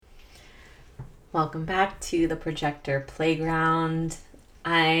Welcome back to the Projector Playground.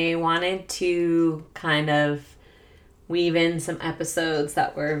 I wanted to kind of weave in some episodes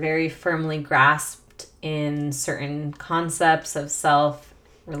that were very firmly grasped in certain concepts of self,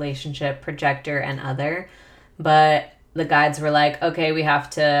 relationship, projector, and other. But the guides were like, okay, we have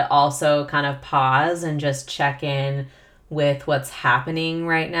to also kind of pause and just check in with what's happening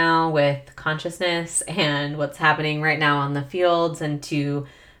right now with consciousness and what's happening right now on the fields, and to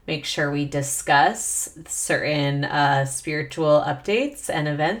make sure we discuss certain spiritual updates and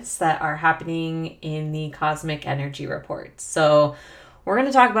events that are happening in the cosmic energy reports. So we're going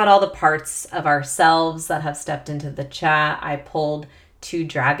to talk about all the parts of ourselves that have stepped into the chat. I pulled 2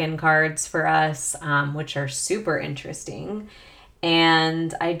 dragon cards for us, which are super interesting.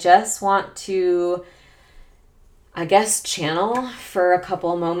 And I just want to, channel for a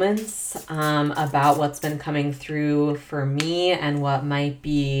couple moments about what's been coming through for me and what might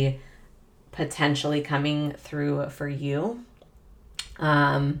be potentially coming through for you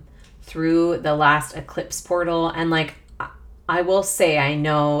through the last eclipse portal. And I will say, I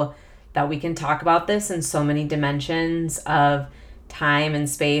know that we can talk about this in so many dimensions of time and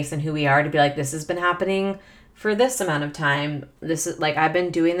space and who we are, to be like, this has been happening for this amount of time. This is like, I've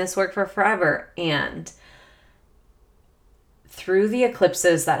been doing this work for forever. And through the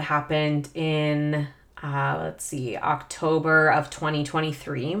eclipses that happened in, October of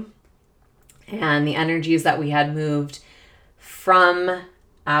 2023, and the energies that we had moved from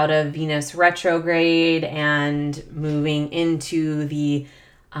out of Venus retrograde and moving into the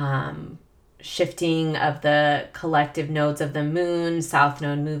shifting of the collective nodes of the moon, South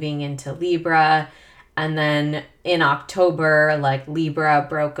Node moving into Libra. And then in October, Libra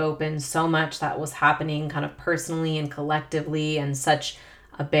broke open so much that was happening kind of personally and collectively, and such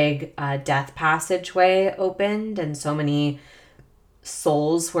a big death passageway opened, and so many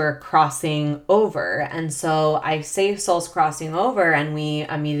souls were crossing over. And so I say souls crossing over, and we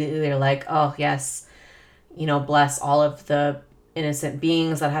immediately are like, oh, yes, bless all of the innocent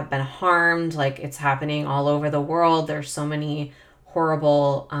beings that have been harmed. Like, it's happening all over the world. There's so many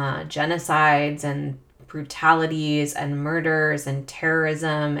horrible genocides and brutalities and murders and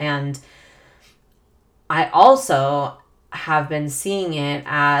terrorism. And I also have been seeing it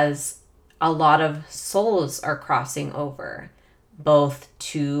as a lot of souls are crossing over, both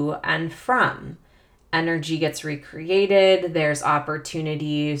to and from. Energy gets recreated. There's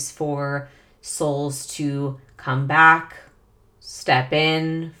opportunities for souls to come back, step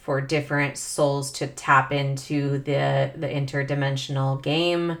in, for different souls to tap into the interdimensional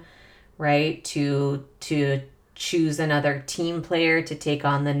game, right? To choose another team player to take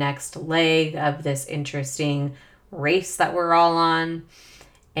on the next leg of this interesting race that we're all on.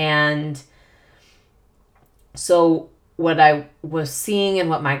 And so what I was seeing and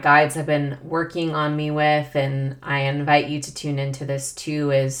what my guides have been working on me with, and I invite you to tune into this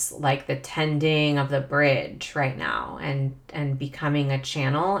too, is like the tending of the bridge right now, and becoming a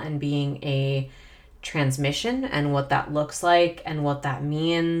channel and being a transmission, and what that looks like and what that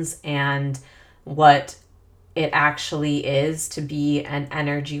means, and what it actually is to be an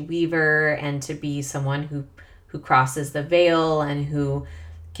energy weaver, and to be someone who crosses the veil, and who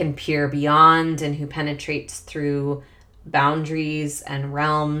can peer beyond, and who penetrates through boundaries and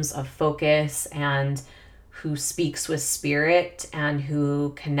realms of focus, and who speaks with spirit, and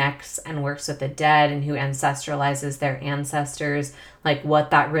who connects and works with the dead, and who ancestralizes their ancestors. Like,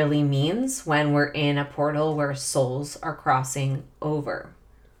 what that really means when we're in a portal where souls are crossing over.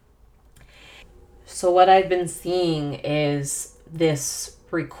 So what I've been seeing is this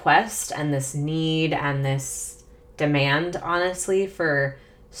request and this need and this demand, honestly, for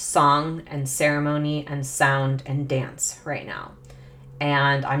song and ceremony and sound and dance right now.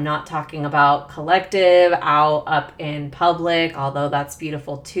 And I'm not talking about collective out up in public, although that's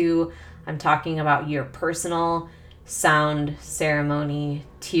beautiful too. I'm talking about your personal sound, ceremony,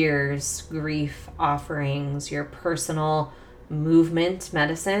 tears, grief, offerings, your personal movement,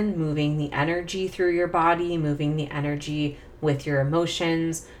 medicine, moving the energy through your body, moving the energy with your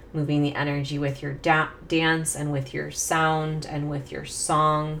emotions, moving the energy with your dance and with your sound and with your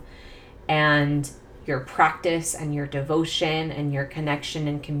song, and your practice and your devotion and your connection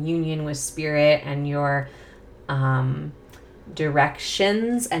and communion with spirit, and your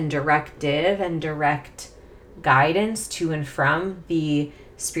directions and directive and direct guidance to and from the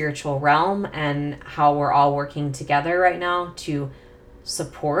spiritual realm, and how we're all working together right now to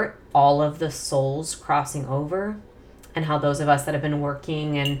support all of the souls crossing over, and how those of us that have been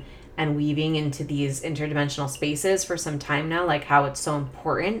working and weaving into these interdimensional spaces for some time now, like how it's so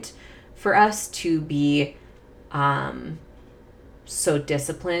important for us to be so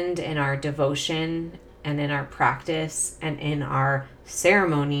disciplined in our devotion and in our practice and in our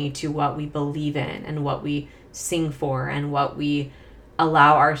ceremony to what we believe in and what we sing for and what we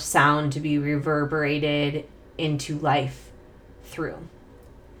allow our sound to be reverberated into life through.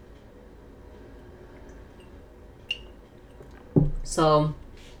 So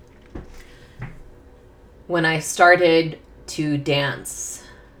when I started to dance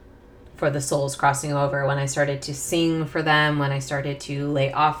for the souls crossing over, when I started to sing for them, when I started to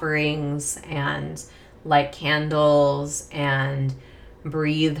lay offerings and light candles and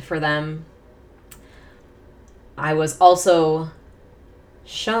breathe for them, I was also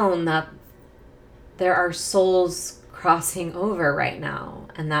shown that there are souls crossing over right now.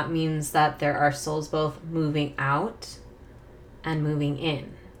 And that means that there are souls both moving out and moving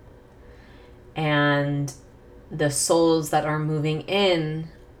in. And the souls that are moving in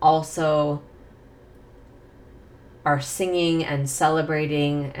also are singing and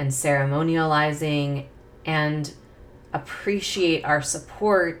celebrating and ceremonializing and appreciate our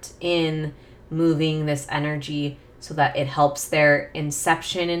support in moving this energy so that it helps their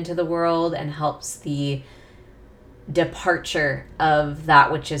inception into the world and helps the departure of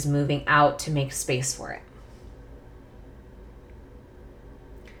that which is moving out to make space for it.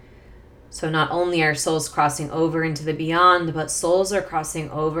 So not only are souls crossing over into the beyond, but souls are crossing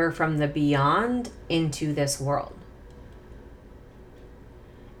over from the beyond into this world.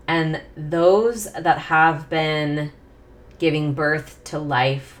 And those that have been giving birth to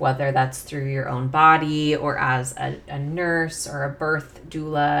life, whether that's through your own body or as a nurse or a birth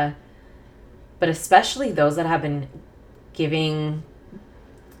doula, but especially those that have been giving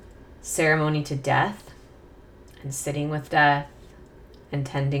ceremony to death and sitting with death and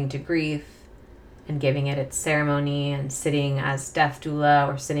tending to grief and giving it its ceremony and sitting as death doula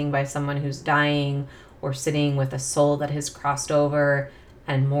or sitting by someone who's dying or sitting with a soul that has crossed over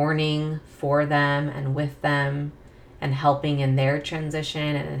and mourning for them and with them and helping in their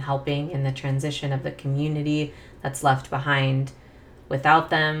transition and helping in the transition of the community that's left behind without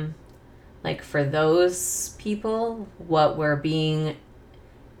them. Like for those people, what we're being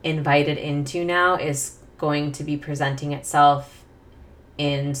invited into now is going to be presenting itself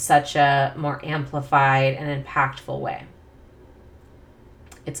in such a more amplified and impactful way.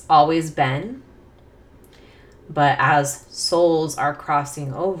 It's always been, but as souls are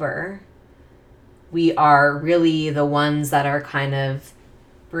crossing over, we are really the ones that are kind of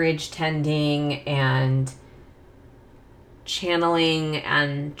bridge tending and channeling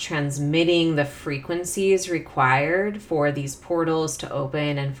and transmitting the frequencies required for these portals to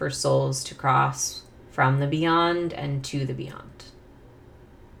open and for souls to cross from the beyond and to the beyond.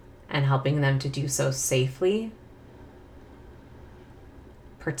 And helping them to do so safely,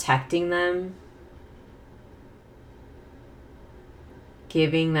 protecting them,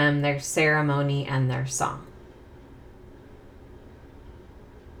 giving them their ceremony and their song.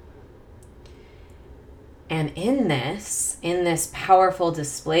 And in this powerful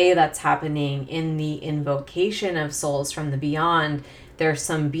display that's happening in the invocation of souls from the beyond, there's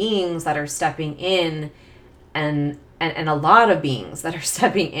some beings that are stepping in and a lot of beings that are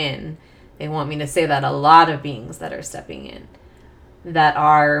stepping in. They want me to say that a lot of beings that are stepping in that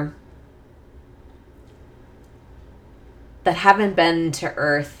haven't been to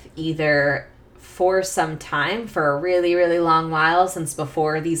Earth either for some time, for a really, really long while, since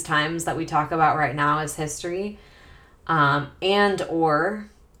before these times that we talk about right now as history, and or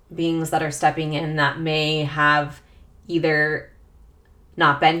beings that are stepping in that may have either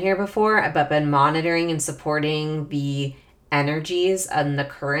not been here before, but been monitoring and supporting the energies and the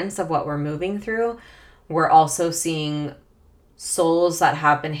currents of what we're moving through. We're also seeing souls that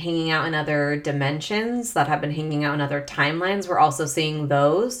have been hanging out in other dimensions, that have been hanging out in other timelines. We're also seeing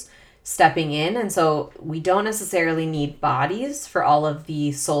those stepping in. And so we don't necessarily need bodies for all of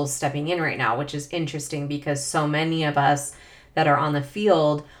the souls stepping in right now, which is interesting because so many of us that are on the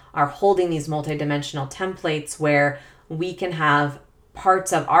field are holding these multidimensional templates where we can have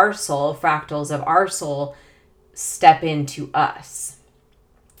parts of our soul, fractals of our soul, step into us.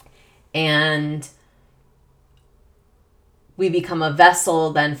 And we become a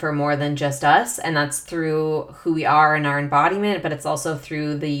vessel then for more than just us. And that's through who we are in our embodiment, but it's also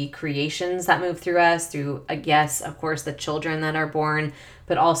through the creations that move through us, through, yes, of course, the children that are born,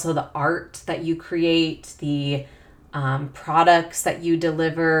 but also the art that you create, the products that you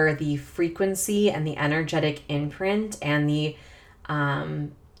deliver, the frequency and the energetic imprint and the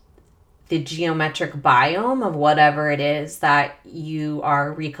geometric biome of whatever it is that you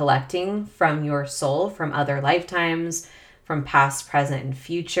are recollecting from your soul, from other lifetimes, from past, present, and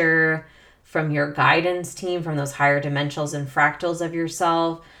future, from your guidance team, from those higher dimensionals and fractals of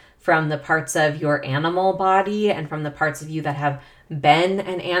yourself, from the parts of your animal body, and from the parts of you that have been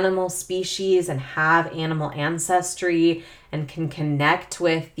an animal species and have animal ancestry and can connect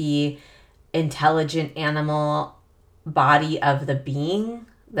with the intelligent animal body of the being,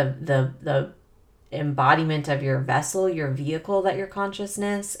 the embodiment of your vessel, your vehicle that your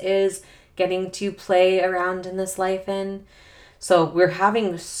consciousness is getting to play around in this life in. So we're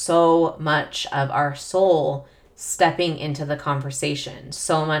having so much of our soul stepping into the conversation.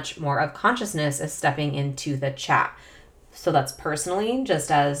 So much more of consciousness is stepping into the chat. So that's personally, just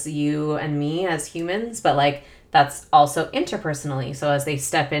as you and me as humans, but like that's also interpersonally. So as they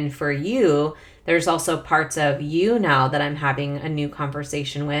step in for you, there's also parts of you now that I'm having a new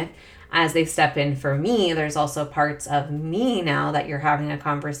conversation with. As they step in for me, there's also parts of me now that you're having a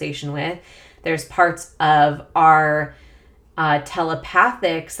conversation with. There's parts of our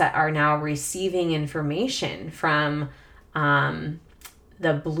telepathics that are now receiving information from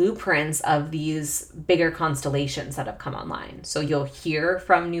the blueprints of these bigger constellations that have come online. So you'll hear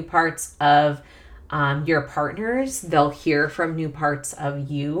from new parts of your partners. They'll hear from new parts of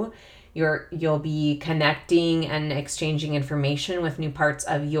you. You'll be connecting and exchanging information with new parts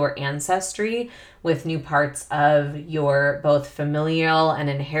of your ancestry, with new parts of your both familial and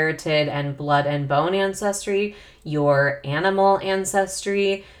inherited and blood and bone ancestry, your animal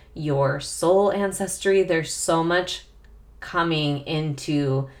ancestry, your soul ancestry. There's so much coming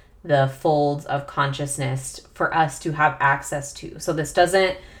into the folds of consciousness for us to have access to. So this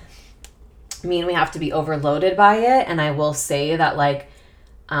doesn't mean we have to be overloaded by it. And I will say that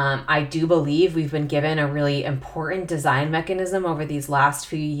I do believe we've been given a really important design mechanism over these last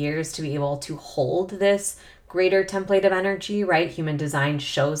few years to be able to hold this greater template of energy, right? Human design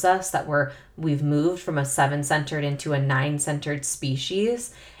shows us that we've moved from a 7-centered into a 9-centered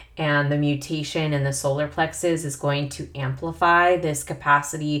species, and the mutation in the solar plexus is going to amplify this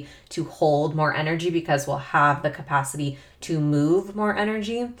capacity to hold more energy because we'll have the capacity to move more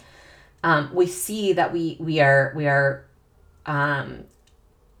energy. We see that we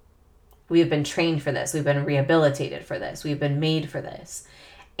have been trained for this. We've been rehabilitated for this. We've been made for this.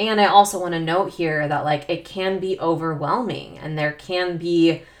 And I also want to note here that it can be overwhelming, and there can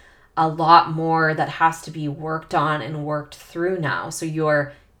be a lot more that has to be worked on and worked through now. So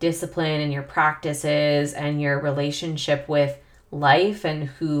your discipline and your practices and your relationship with life and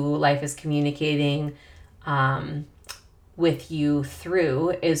who life is communicating with you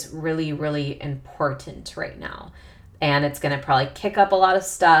through is really, really important right now. And it's going to probably kick up a lot of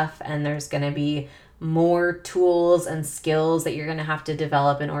stuff, and there's going to be more tools and skills that you're going to have to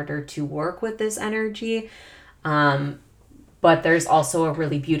develop in order to work with this energy. But there's also a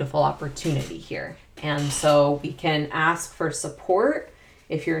really beautiful opportunity here. And so we can ask for support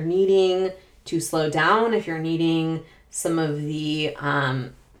if you're needing to slow down, if you're needing some of the, I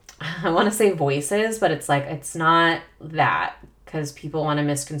want to say voices, but it's not that, because people want to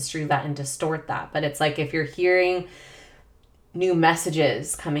misconstrue that and distort that. But it's if you're hearing new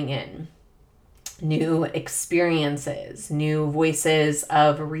messages coming in, new experiences, new voices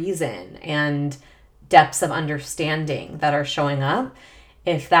of reason and depths of understanding that are showing up,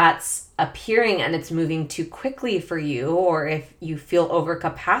 if that's appearing and it's moving too quickly for you, or if you feel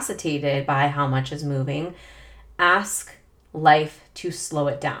overcapacitated by how much is moving, ask life to slow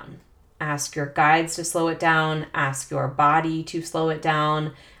it down. Ask your guides to slow it down. Ask your body to slow it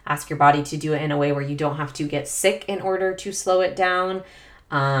down. Ask your body to do it in a way where you don't have to get sick in order to slow it down.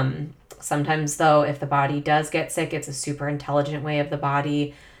 Sometimes, though, if the body does get sick, it's a super intelligent way of the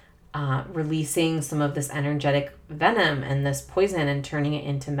body releasing some of this energetic venom and this poison and turning it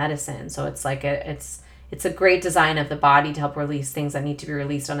into medicine. So it's it's a great design of the body to help release things that need to be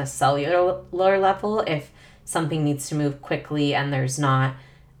released on a cellular level if something needs to move quickly and there's not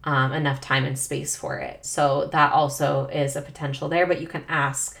enough time and space for it. So that also is a potential there, but you can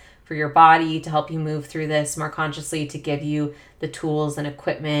ask for your body to help you move through this more consciously, to give you the tools and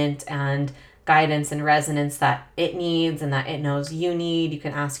equipment and guidance and resonance that it needs and that it knows you need. You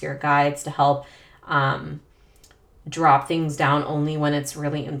can ask your guides to help drop things down only when it's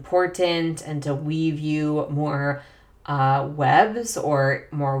really important, and to weave you more webs or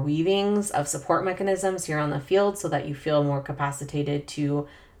more weavings of support mechanisms here on the field so that you feel more capacitated to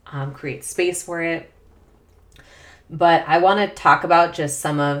create space for it. But I want to talk about just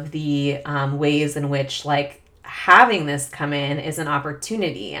some of the ways in which having this come in is an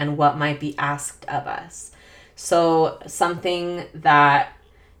opportunity and what might be asked of us. So something that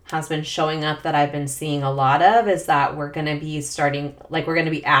has been showing up that I've been seeing a lot of is that we're going to be we're going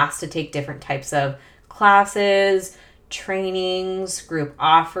to be asked to take different types of classes, trainings, group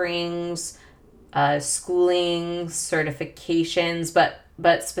offerings, schooling, certifications,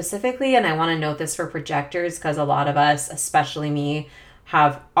 but specifically, and I want to note this for projectors because a lot of us, especially me,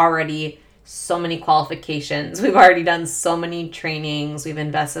 have already so many qualifications. We've already done so many trainings. We've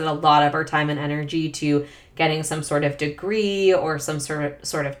invested a lot of our time and energy to getting some sort of degree or some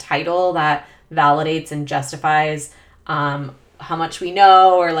sort of title that validates and justifies how much we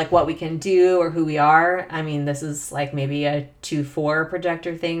know or like what we can do or who we are. I mean, this is like maybe a 2-4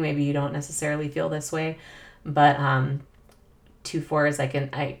 projector thing. Maybe you don't necessarily feel this way, but 2-4s,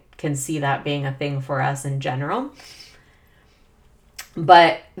 I can see that being a thing for us in general.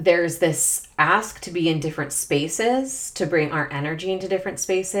 But there's this ask to be in different spaces, to bring our energy into different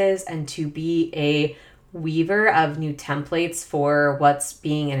spaces, and to be a weaver of new templates for what's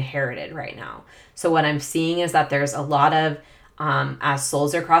being inherited right now. So what I'm seeing is that there's a lot of, as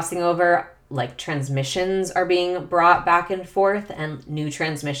souls are crossing over, like transmissions are being brought back and forth, and new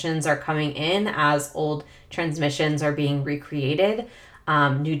transmissions are coming in as old transmissions are being recreated.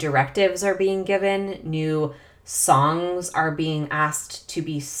 New directives are being given, new songs are being asked to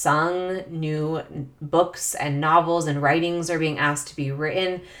be sung, new books and novels and writings are being asked to be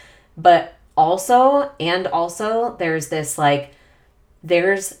written. But also there's this like,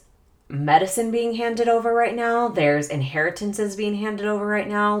 there's medicine being handed over right now, there's inheritances being handed over right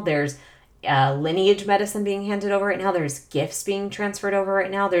now, there's lineage medicine being handed over right now, there's gifts being transferred over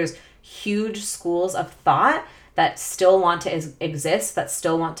right now, there's huge schools of thought that still want to exist, that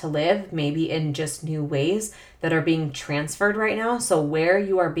still want to live, maybe in just new ways, that are being transferred right now. So where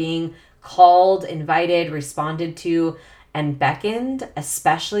you are being called, invited, responded to, and beckoned,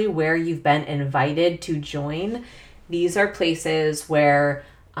 especially where you've been invited to join, these are places where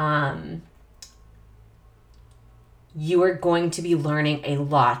you are going to be learning a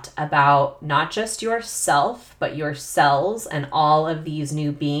lot about not just yourself, but your cells and all of these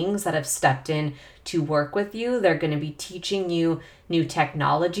new beings that have stepped in to work with you. They're going to be teaching you new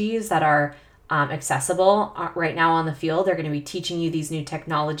technologies that are accessible right now on the field. They're going to be teaching you these new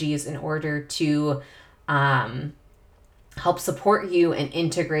technologies in order to help support you in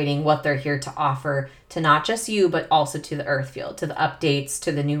integrating what they're here to offer to not just you, but also to the earth field, to the updates,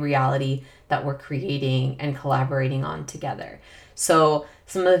 to the new reality that we're creating and collaborating on together. So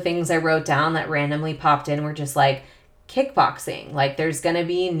some of the things I wrote down that randomly popped in were just like kickboxing. Like there's going to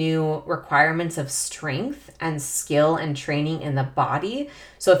be new requirements of strength and skill and training in the body.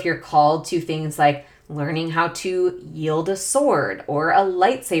 So if you're called to things like learning how to yield a sword or a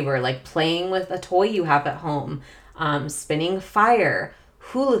lightsaber, like playing with a toy you have at home, spinning fire,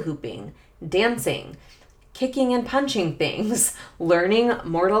 hula hooping, dancing, kicking and punching things, learning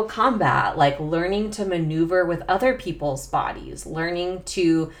Mortal Kombat, like learning to maneuver with other people's bodies, learning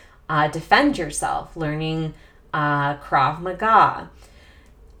to defend yourself, learning Krav Maga.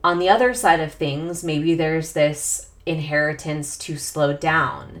 On the other side of things, maybe there's this inheritance to slow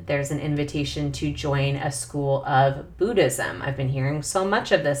down. There's an invitation to join a school of Buddhism. I've been hearing so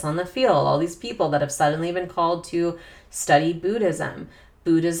much of this on the field, all these people that have suddenly been called to study Buddhism.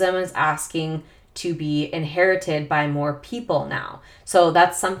 Buddhism is asking to be inherited by more people now. So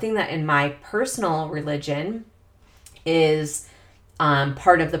that's something that in my personal religion is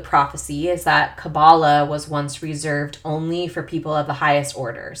part of the prophecy, is that Kabbalah was once reserved only for people of the highest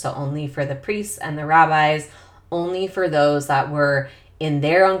order. So only for the priests and the rabbis, only for those that were in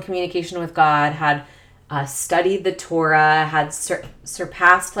their own communication with God, had studied the Torah, had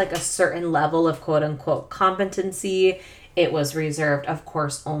surpassed like a certain level of quote unquote competency. It was reserved, of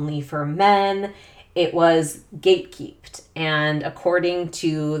course, only for men. It was gatekept. And according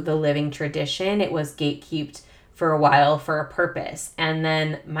to the living tradition, it was gatekept for a while for a purpose. And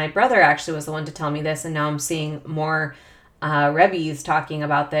then my brother actually was the one to tell me this. And now I'm seeing more Rebbes talking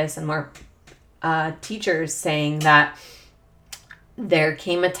about this and more teachers saying that there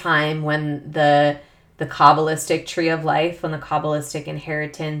came a time when the Kabbalistic tree of life, when the Kabbalistic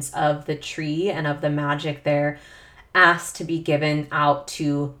inheritance of the tree and of the magic there asked to be given out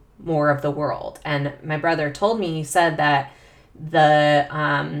to more of the world. And my brother told me, he said that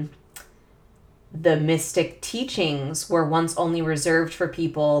the mystic teachings were once only reserved for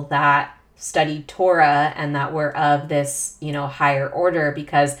people that studied Torah and that were of this, higher order,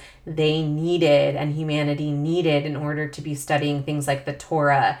 because they needed, and humanity needed, in order to be studying things like the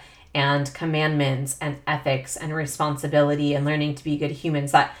Torah and commandments and ethics and responsibility and learning to be good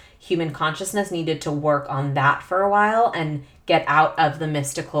humans, that human consciousness needed to work on that for a while and get out of the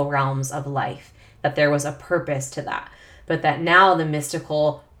mystical realms of life, that there was a purpose to that. But that now the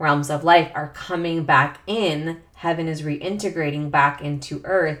mystical realms of life are coming back in, heaven is reintegrating back into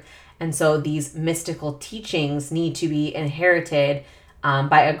earth. And so these mystical teachings need to be inherited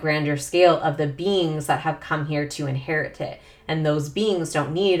by a grander scale of the beings that have come here to inherit it. And those beings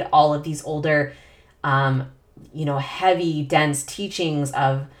don't need all of these older, heavy, dense teachings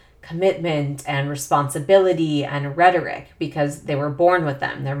of commitment and responsibility and rhetoric, because they were born with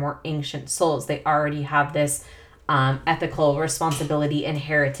them. They're more ancient souls. They already have this ethical responsibility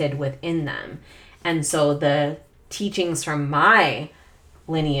inherited within them. And so the teachings from my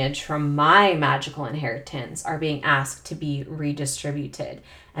lineage, from my magical inheritance, are being asked to be redistributed.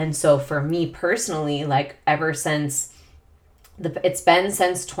 And so for me personally, like ever since it's been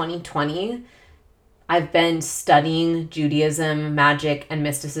since 2020, I've been studying Judaism, magic, and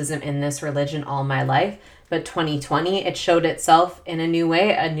mysticism in this religion all my life. But 2020, it showed itself in a new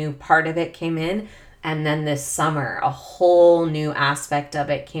way. A new part of it came in. And then this summer, a whole new aspect of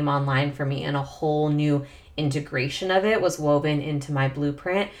it came online for me, and a whole new integration of it was woven into my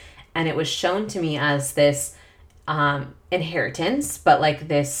blueprint. And it was shown to me as this inheritance, but like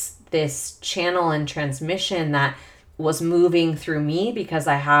this channel and transmission that was moving through me, because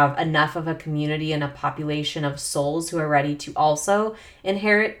I have enough of a community and a population of souls who are ready to also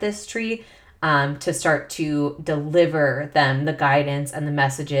inherit this tree, to start to deliver them the guidance and the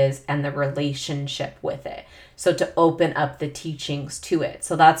messages and the relationship with it. So to open up the teachings to it.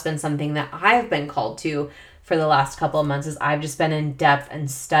 So that's been something that I've been called to for the last couple of months, is I've just been in depth and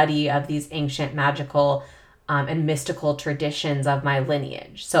study of these ancient magical and mystical traditions of my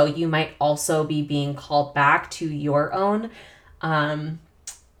lineage. So you might also be being called back to your own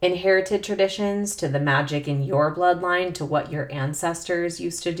inherited traditions, to the magic in your bloodline, to what your ancestors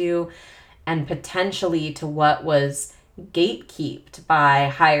used to do, and potentially to what was gatekept by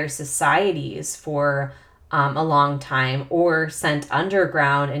higher societies for a long time, or sent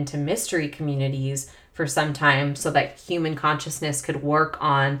underground into mystery communities for some time, so that human consciousness could work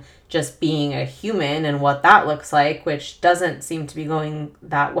on just being a human and what that looks like, which doesn't seem to be going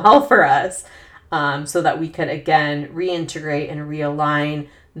that well for us, so that we could again reintegrate and realign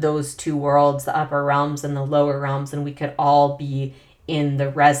those two worlds, the upper realms and the lower realms, and we could all be in the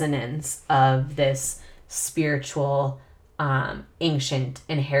resonance of this spiritual ancient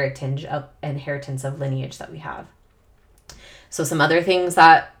inheritance of lineage that we have. So some other things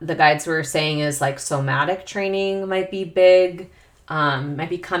that the guides were saying is like somatic training might be big, might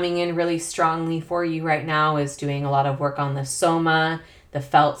be coming in really strongly for you right now, is doing a lot of work on the soma, the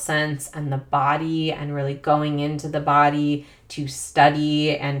felt sense, and the body, and really going into the body to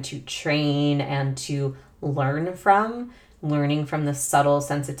study and to train and to learning from the subtle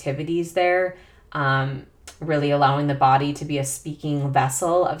sensitivities there, really allowing the body to be a speaking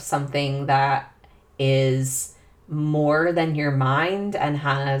vessel of something that is more than your mind and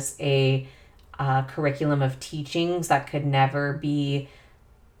has a curriculum of teachings that could never be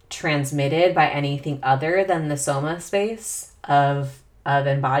transmitted by anything other than the soma space of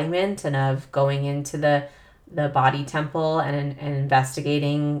embodiment and of going into the body temple and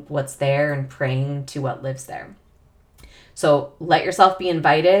investigating what's there and praying to what lives there. So let yourself be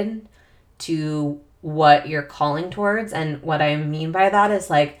invited to what you're calling towards. And what I mean by that is,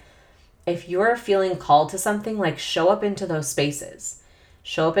 like, if you're feeling called to something, like, show up into those spaces.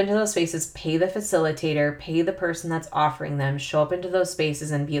 Show up into those spaces, pay the facilitator, pay the person that's offering them, show up into those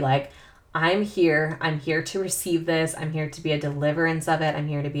spaces and be like, I'm here to receive this. I'm here to be a deliverance of it. I'm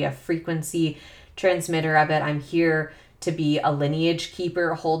here to be a frequency transmitter of it. I'm here to be a lineage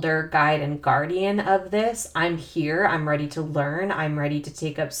keeper, holder, guide, and guardian of this. I'm here. I'm ready to learn. I'm ready to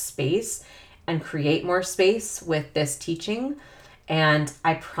take up space and create more space with this teaching. And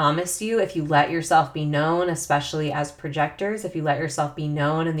I promise you, if you let yourself be known, especially as projectors, if you let yourself be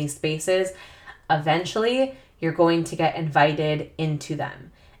known in these spaces, eventually you're going to get invited into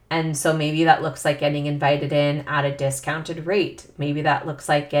them. And so maybe that looks like getting invited in at a discounted rate. Maybe that looks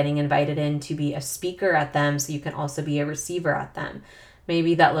like getting invited in to be a speaker at them so you can also be a receiver at them.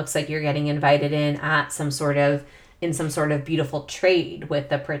 Maybe that looks like you're getting invited in at some sort of beautiful trade with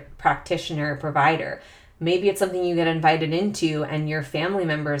the practitioner provider. Maybe it's something you get invited into and your family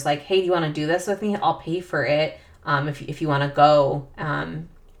member is like, hey, do you want to do this with me? I'll pay for it if you want to go.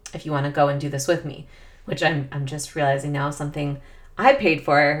 If you want to go and do this with me, which I'm just realizing now something I paid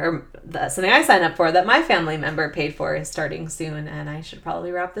for, or something I signed up for that my family member paid for, is starting soon, and I should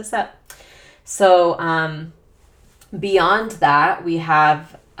probably wrap this up. So beyond that, we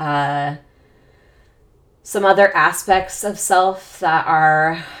have some other aspects of self that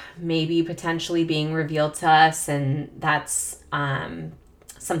are maybe potentially being revealed to us, and that's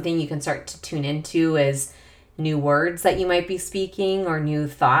something you can start to tune into is new words that you might be speaking, or new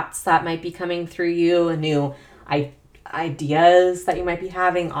thoughts that might be coming through you, new ideas that you might be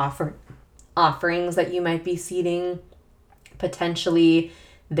having, offerings that you might be seeding, Potentially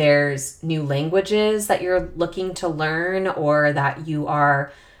there's new languages that you're looking to learn, or that you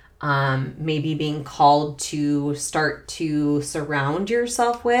are maybe being called to start to surround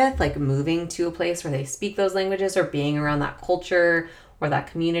yourself with, like moving to a place where they speak those languages, or being around that culture or that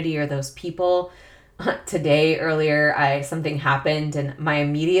community or those people. Today, earlier, something happened, and my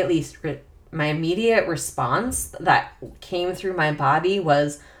immediate response that came through my body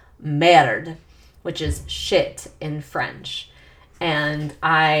was merde, which is shit in French. And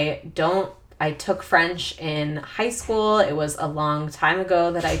I took French in high school. It was a long time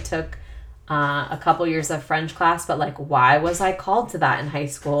ago that I took a couple years of French class, but like, why was I called to that in high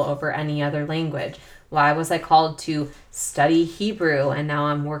school over any other language? Why was I called to study Hebrew? And now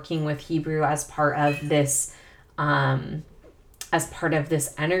I'm working with Hebrew as part of this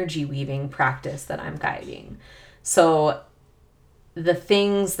energy weaving practice that I'm guiding. So the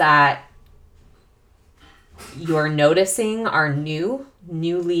things that you're noticing are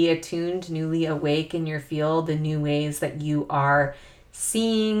newly attuned, newly awake in your field, the new ways that you are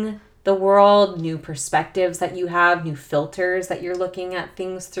seeing the world, new perspectives that you have, new filters that you're looking at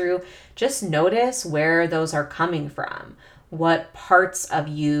things through. Just notice where those are coming from. What parts of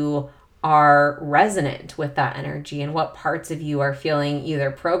you are resonant with that energy, and what parts of you are feeling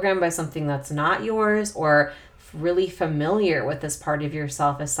either programmed by something that's not yours, or really familiar with this part of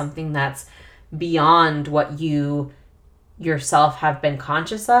yourself as something that's beyond what you yourself have been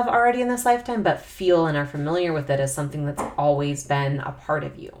conscious of already in this lifetime, but feel and are familiar with it as something that's always been a part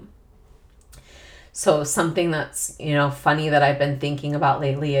of you. So something that's, funny that I've been thinking about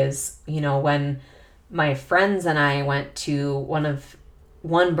lately is, when my friends and I went to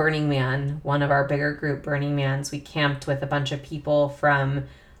one Burning Man, one of our bigger group Burning Mans, we camped with a bunch of people from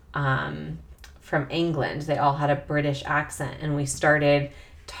England. They all had a British accent, and we started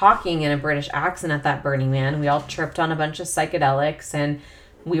talking in a British accent at that Burning Man. We all tripped on a bunch of psychedelics, and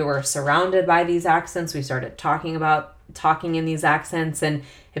we were surrounded by these accents. We started talking in these accents, and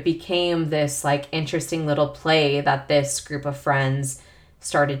it became this like interesting little play that this group of friends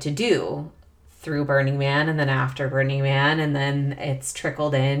started to do through Burning Man, and then after Burning Man, and then it's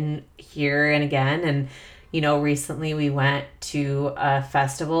trickled in here and again. And recently we went to a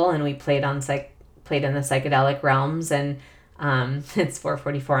festival and we played in the psychedelic realms, and it's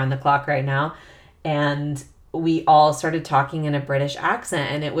 4:44 on the clock right now, and we all started talking in a British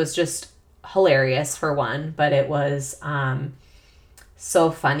accent, and it was just hilarious for one, but it was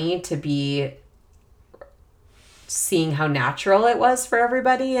so funny to be seeing how natural it was for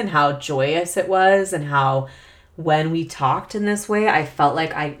everybody, and how joyous it was, and how when we talked in this way, I felt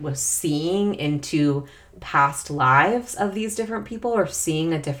like I was seeing into past lives of these different people, or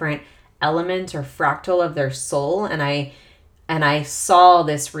seeing a different element or fractal of their soul, and I saw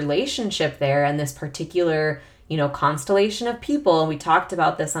this relationship there, and this particular, constellation of people. And we talked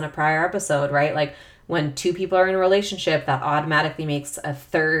about this on a prior episode, right? Like when two people are in a relationship, that automatically makes a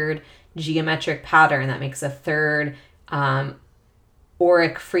third geometric pattern, that makes a third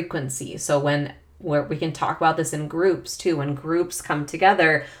auric frequency. So where we can talk about this in groups too. When groups come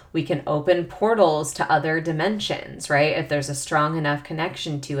together, we can open portals to other dimensions, right? If there's a strong enough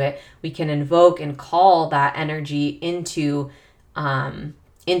connection to it, we can invoke and call that energy into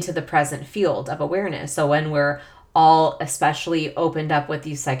the present field of awareness. So when we're all especially opened up with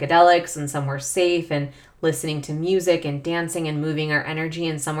these psychedelics, and somewhere safe and listening to music and dancing and moving our energy,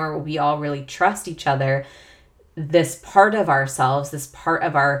 and somewhere where we all really trust each other, this part of ourselves, this part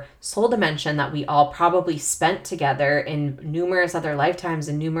of our soul dimension that we all probably spent together in numerous other lifetimes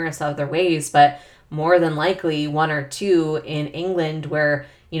in numerous other ways, but more than likely one or two in England, where,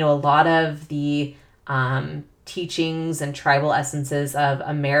 a lot of the teachings and tribal essences of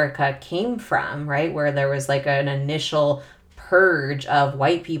America came from, right? Where there was like an initial purge of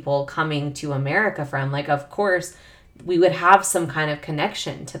white people coming to America from, like, of course, we would have some kind of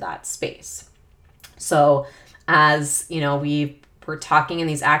connection to that space. So as, we were talking in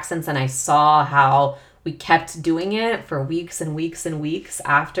these accents, and I saw how we kept doing it for weeks and weeks and weeks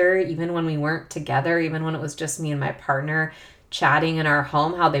after, even when we weren't together, even when it was just me and my partner chatting in our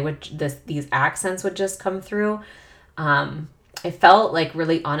home, how these accents would just come through. It felt like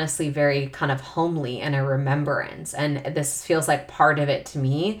really honestly very kind of homely and a remembrance. And this feels like part of it to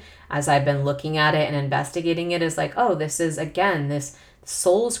me as I've been looking at it and investigating it, is like, oh, this is again, this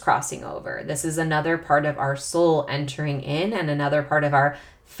soul's crossing over. This is another part of our soul entering in, and another part of our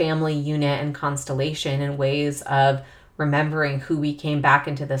family unit and constellation, and ways of remembering who we came back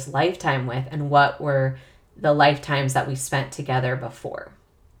into this lifetime with, and what were the lifetimes that we spent together before.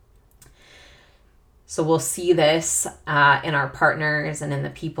 So we'll see this in our partners and in the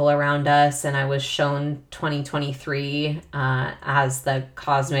people around us. And I was shown 2023 as the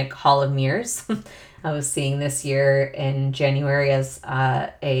cosmic Hall of Mirrors. I was seeing this year in January as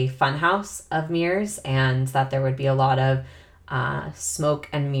a funhouse of mirrors, and that there would be a lot of smoke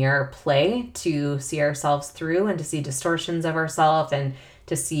and mirror play to see ourselves through and to see distortions of ourselves and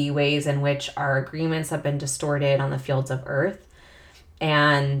to see ways in which our agreements have been distorted on the fields of earth.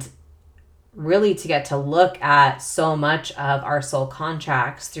 And really to get to look at so much of our soul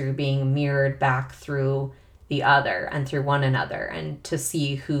contracts through being mirrored back through the other and through one another, and to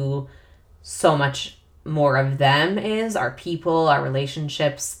see who so much more of them is, our people, our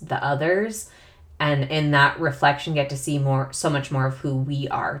relationships, the others, and in that reflection get to see so much more of who we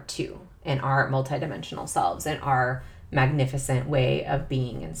are too, in our multidimensional selves, in our magnificent way of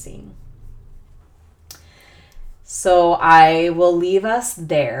being and seeing. So I will leave us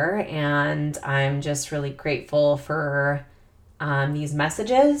there, and I'm just really grateful for these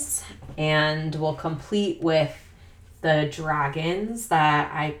messages, and we'll complete with the dragons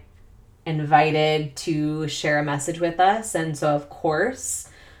that I invited to share a message with us. And so, of course,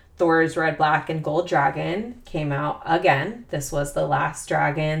 Thor's red, black, and gold dragon came out again. This was the last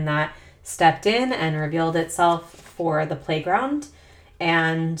dragon that stepped in and revealed itself for the playground.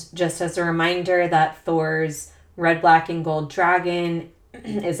 And just as a reminder that Thor's red, black, and gold dragon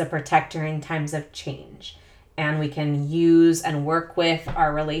is a protector in times of change. And we can use and work with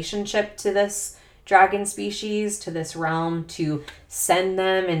our relationship to this dragon species, to this realm, to send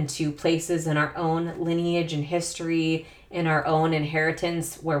them into places in our own lineage and history, in our own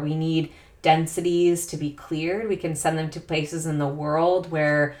inheritance where we need densities to be cleared. We can send them to places in the world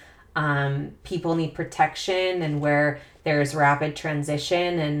where people need protection and where there's rapid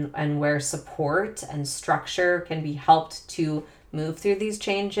transition and where support and structure can be helped to move through these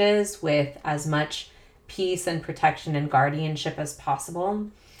changes with as much peace and protection and guardianship as possible.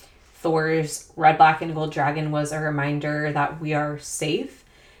 Thor's red, black, and gold dragon was a reminder that we are safe,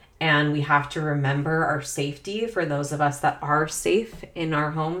 and we have to remember our safety for those of us that are safe in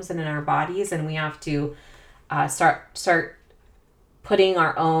our homes and in our bodies, and we have to start putting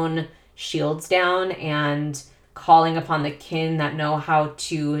our own shields down and calling upon the kin that know how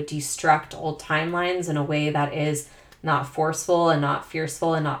to destruct old timelines in a way that is not forceful and not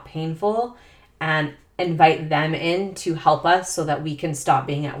fearful and not painful, and invite them in to help us so that we can stop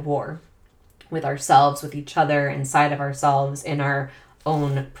being at war with ourselves, with each other, inside of ourselves, in our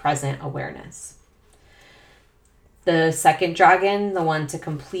own present awareness. The second dragon, the one to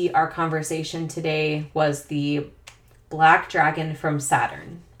complete our conversation today, was the black dragon from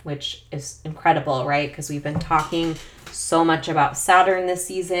Saturn, which is incredible, right? Because we've been talking so much about Saturn this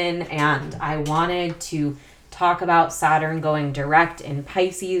season, and I wanted to talk about Saturn going direct in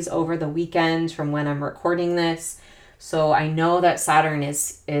Pisces over the weekend from when I'm recording this. So I know that Saturn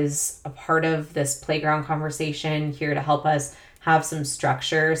is a part of this playground conversation, here to help us have some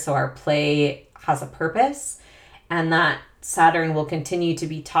structure so our play has a purpose, and that Saturn will continue to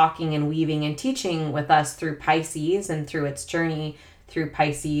be talking and weaving and teaching with us through Pisces and through its journey through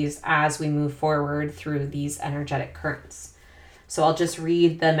Pisces as we move forward through these energetic currents. So I'll just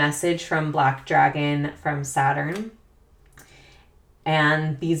read the message from Black Dragon from Saturn.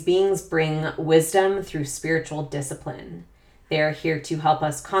 And these beings bring wisdom through spiritual discipline. They are here to help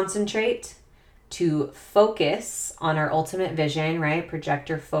us concentrate, to focus on our ultimate vision, right?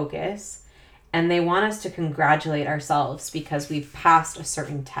 Projector focus. And they want us to congratulate ourselves because we've passed a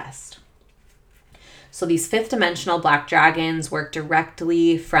certain test. So these fifth dimensional black dragons work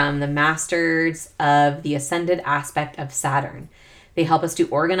directly from the masters of the ascended aspect of Saturn. They help us to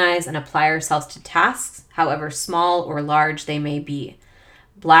organize and apply ourselves to tasks, however small or large they may be.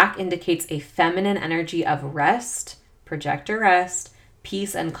 Black indicates a feminine energy of rest, projector rest,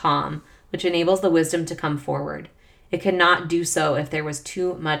 peace, and calm, which enables the wisdom to come forward. It cannot do so if there was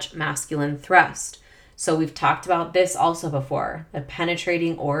too much masculine thrust. So we've talked about this also before. The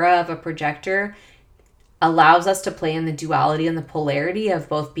penetrating aura of a projector allows us to play in the duality and the polarity of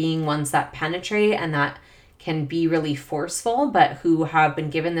both being ones that penetrate and that can be really forceful, but who have been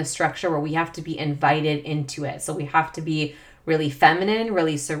given this structure where we have to be invited into it. So we have to be really feminine,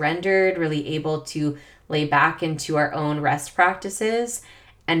 really surrendered, really able to lay back into our own rest practices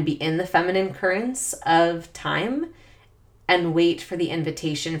and be in the feminine currents of time and wait for the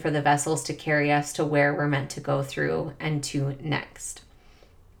invitation for the vessels to carry us to where we're meant to go through and to next.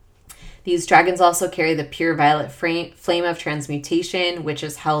 These dragons also carry the pure violet flame of transmutation, which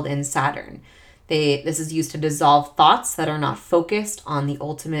is held in Saturn. This is used to dissolve thoughts that are not focused on the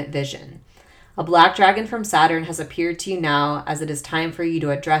ultimate vision. A black dragon from Saturn has appeared to you now, as it is time for you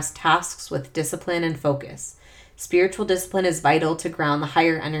to address tasks with discipline and focus. Spiritual discipline is vital to ground the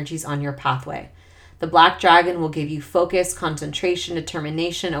higher energies on your pathway. The black dragon will give you focus, concentration,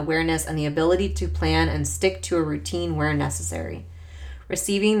 determination, awareness, and the ability to plan and stick to a routine where necessary.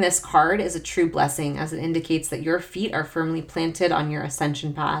 Receiving this card is a true blessing, as it indicates that your feet are firmly planted on your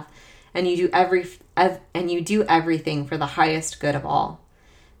ascension path, and you do everything for the highest good of all.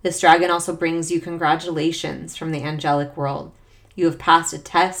 This dragon also brings you congratulations from the angelic world. You have passed a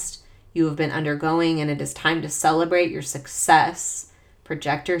test you have been undergoing, and it is time to celebrate your success,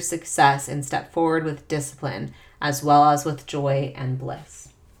 project your success, and step forward with discipline, as well as with joy and bliss.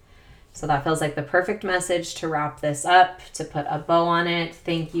 So that feels like the perfect message to wrap this up, to put a bow on it.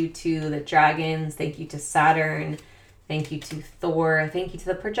 Thank you to the dragons. Thank you to Saturn. Thank you to Thor. Thank you to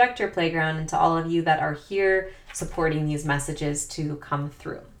the Projector Playground, and to all of you that are here supporting these messages to come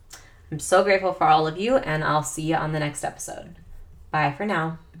through. I'm so grateful for all of you, and I'll see you on the next episode. Bye for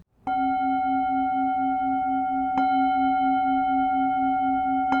now.